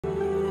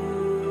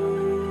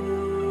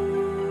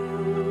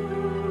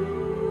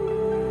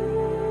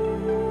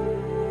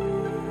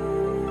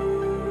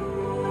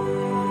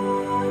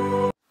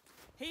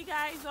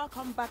guys,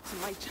 welcome back to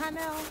my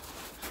channel.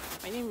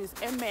 My name is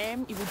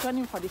MM. If you're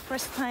joining for the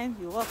first time,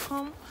 you're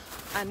welcome,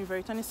 and if you're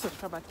a returning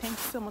subscriber,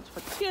 thanks so much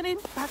for tuning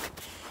back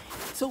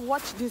to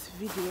watch this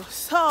video.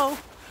 So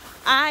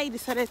I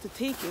decided to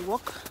take a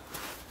walk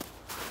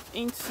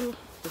into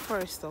the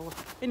forest, or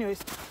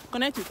anyways,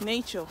 connect with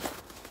nature,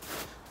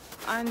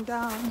 and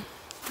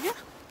yeah,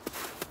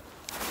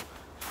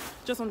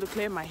 just want to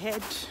clear my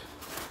head.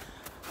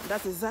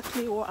 That's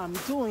exactly what I'm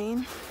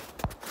doing.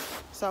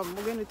 So I'm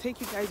going to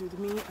take you guys with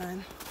me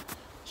and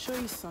show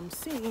you some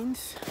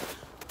scenes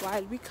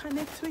while we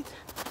connect with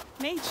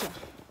nature.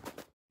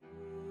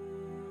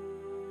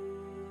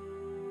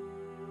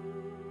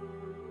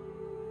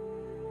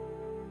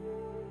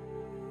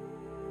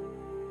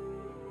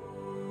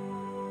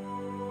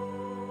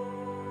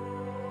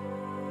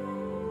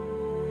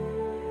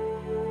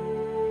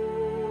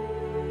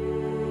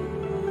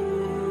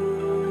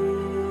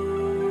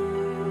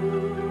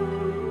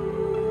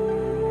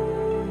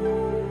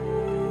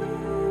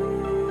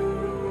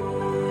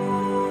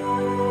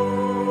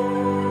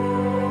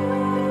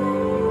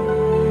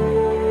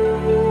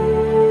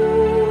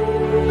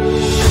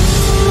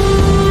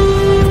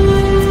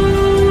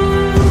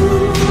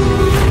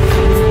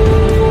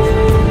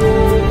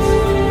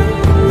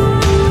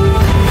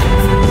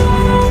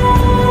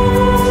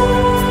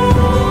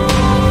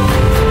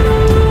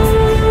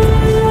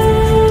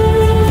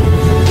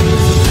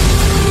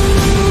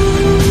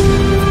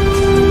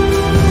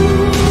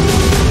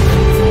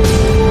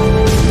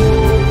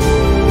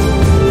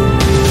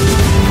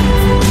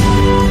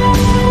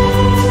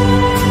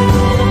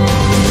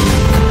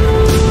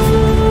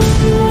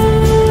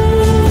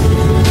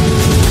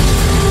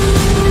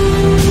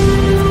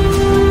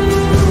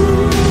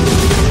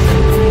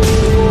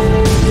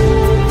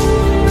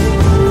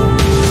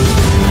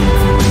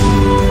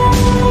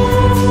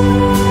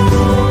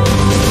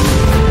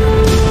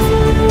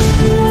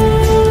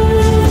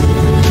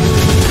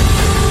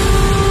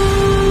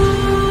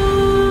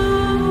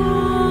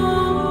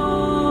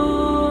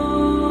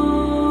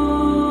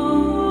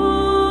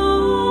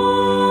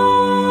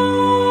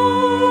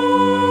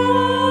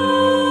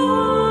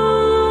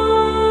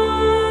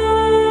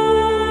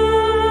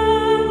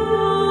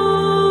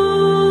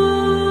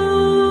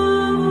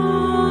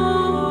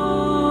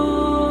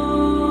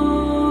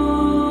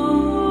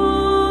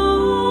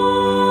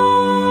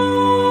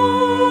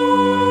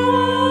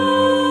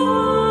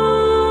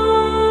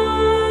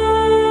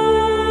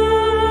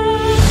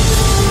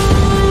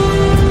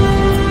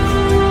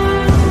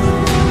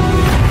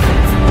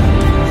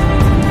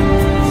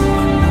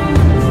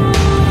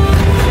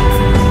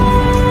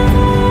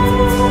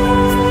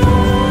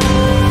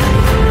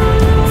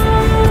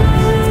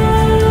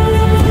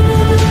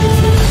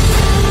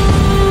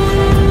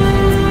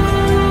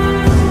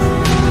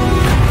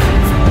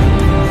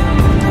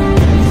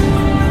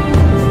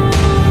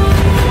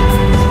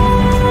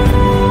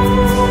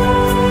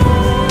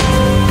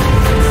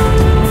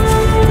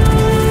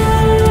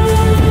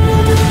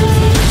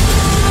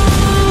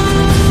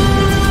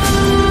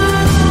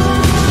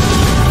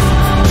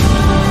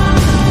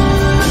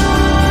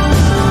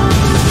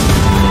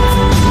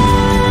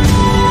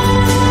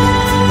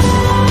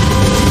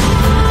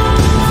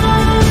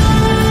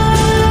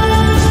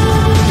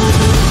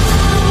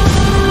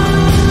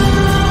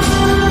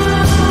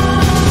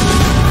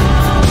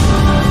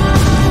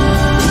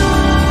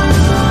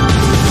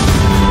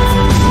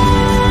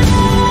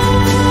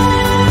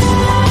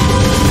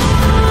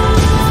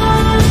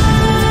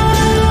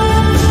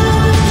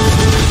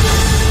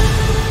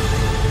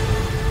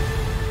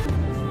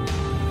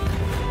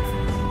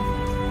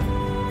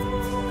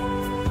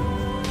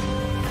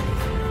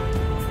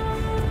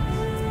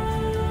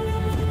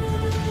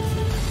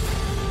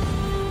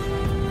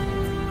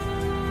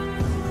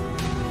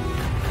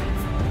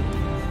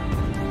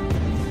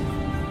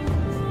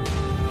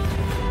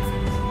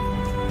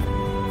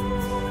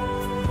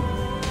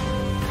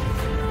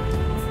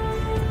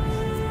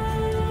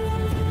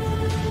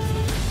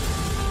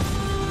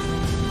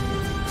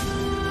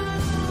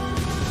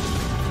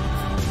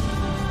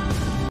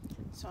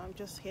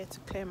 Just here to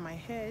clear my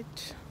head,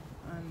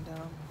 and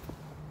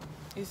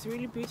it's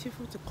really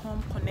beautiful to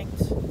come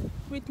connect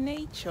with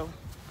nature.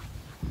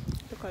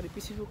 Look at the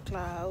beautiful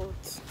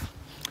clouds,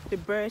 the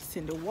birds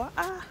in the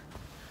water,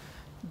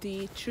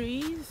 the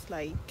trees,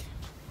 like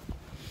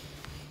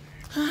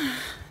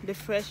the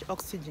fresh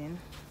oxygen.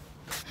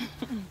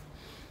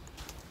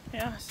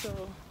 Yeah,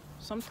 so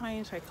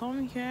sometimes I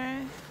come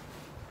here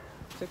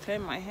to clear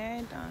my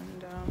head,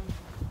 and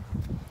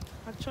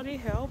actually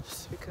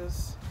helps,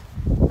 because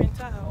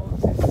mental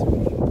health is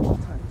really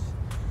important.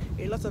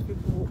 A lot of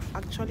people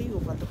actually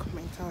overlook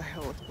mental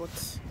health,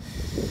 but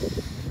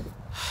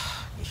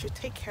you should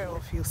take care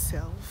of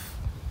yourself.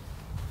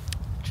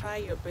 Try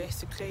your best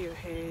to clear your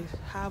head,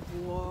 have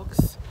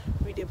walks,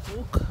 read a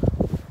book,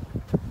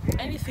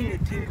 anything you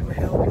think will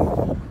help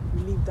you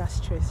relieve that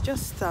stress.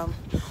 Just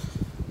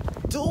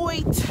do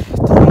it,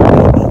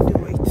 baby,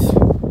 do it.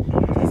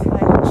 Just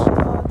like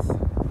short,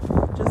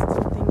 just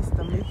do things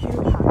that make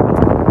you happy.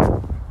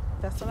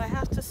 That's all I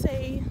have to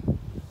say.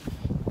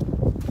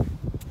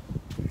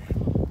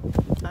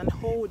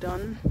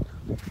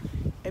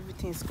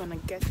 everything's gonna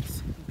get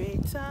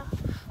better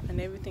and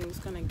everything is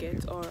gonna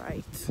get all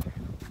right.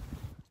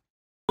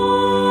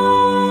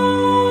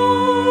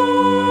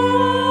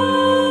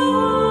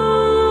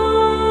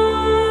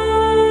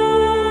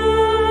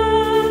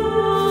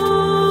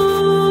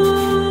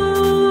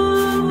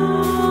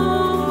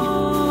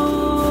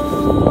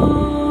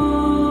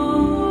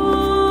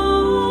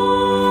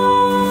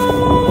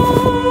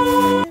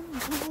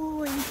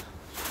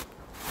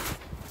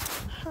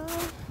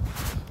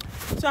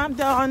 So I'm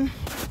done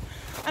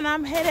and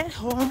I'm headed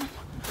home,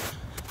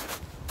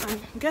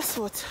 and guess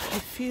what, I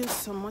feel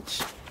so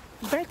much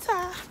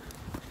better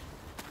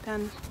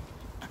than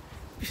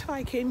before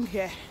I came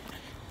here.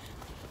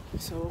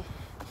 So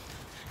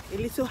a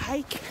little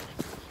hike.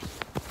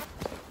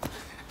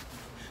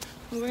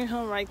 I'm going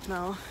home right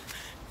now.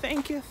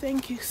 Thank you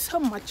so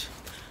much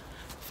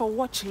for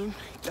watching.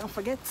 Don't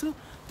forget to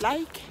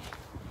like,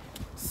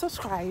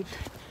 subscribe,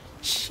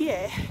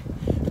 share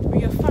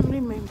with your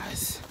family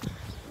members,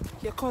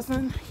 your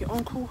cousin, your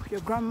uncle,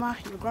 your grandma,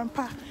 your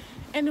grandpa,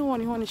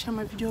 anyone you want to share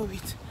my video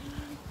with.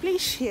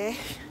 Please share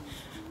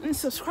and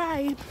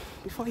subscribe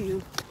before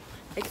you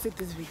exit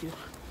this video.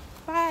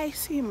 Bye,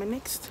 see you in my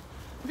next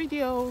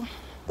video.